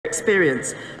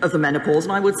experience of the menopause,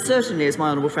 and I would certainly, as my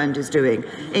honourable friend is doing,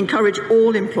 encourage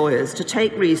all employers to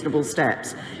take reasonable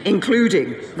steps,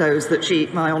 including those that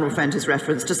my honourable friend has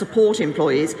referenced, to support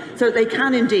employees so that they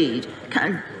can indeed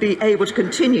be able to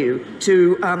continue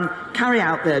to carry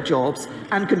out their jobs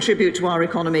and contribute to our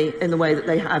economy in the way that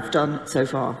they have done so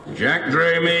far. Jack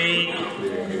Dramey.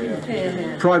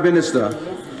 Prime Minister,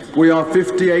 we are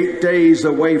 58 days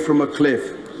away from a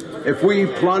cliff. If we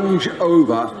plunge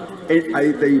over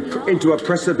into a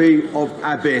precipice of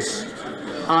abyss,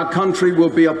 our country will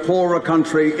be a poorer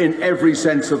country in every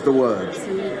sense of the word.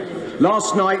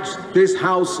 Last night, this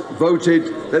House voted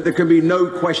that there can be no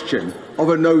question of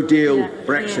a no-deal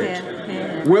Brexit.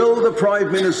 Will the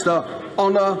Prime Minister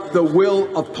honour the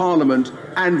will of Parliament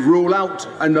and rule out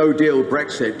a no-deal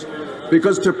Brexit?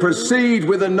 Because to proceed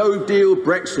with a no-deal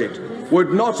Brexit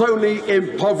would not only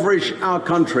impoverish our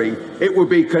country, it would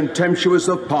be contemptuous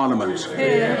of Parliament.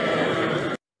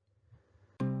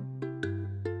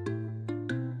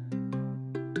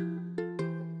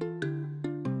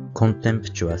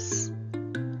 Contemptuous.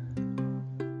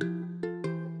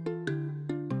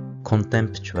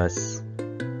 Contemptuous.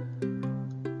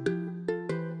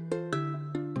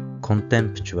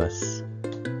 Contemptuous.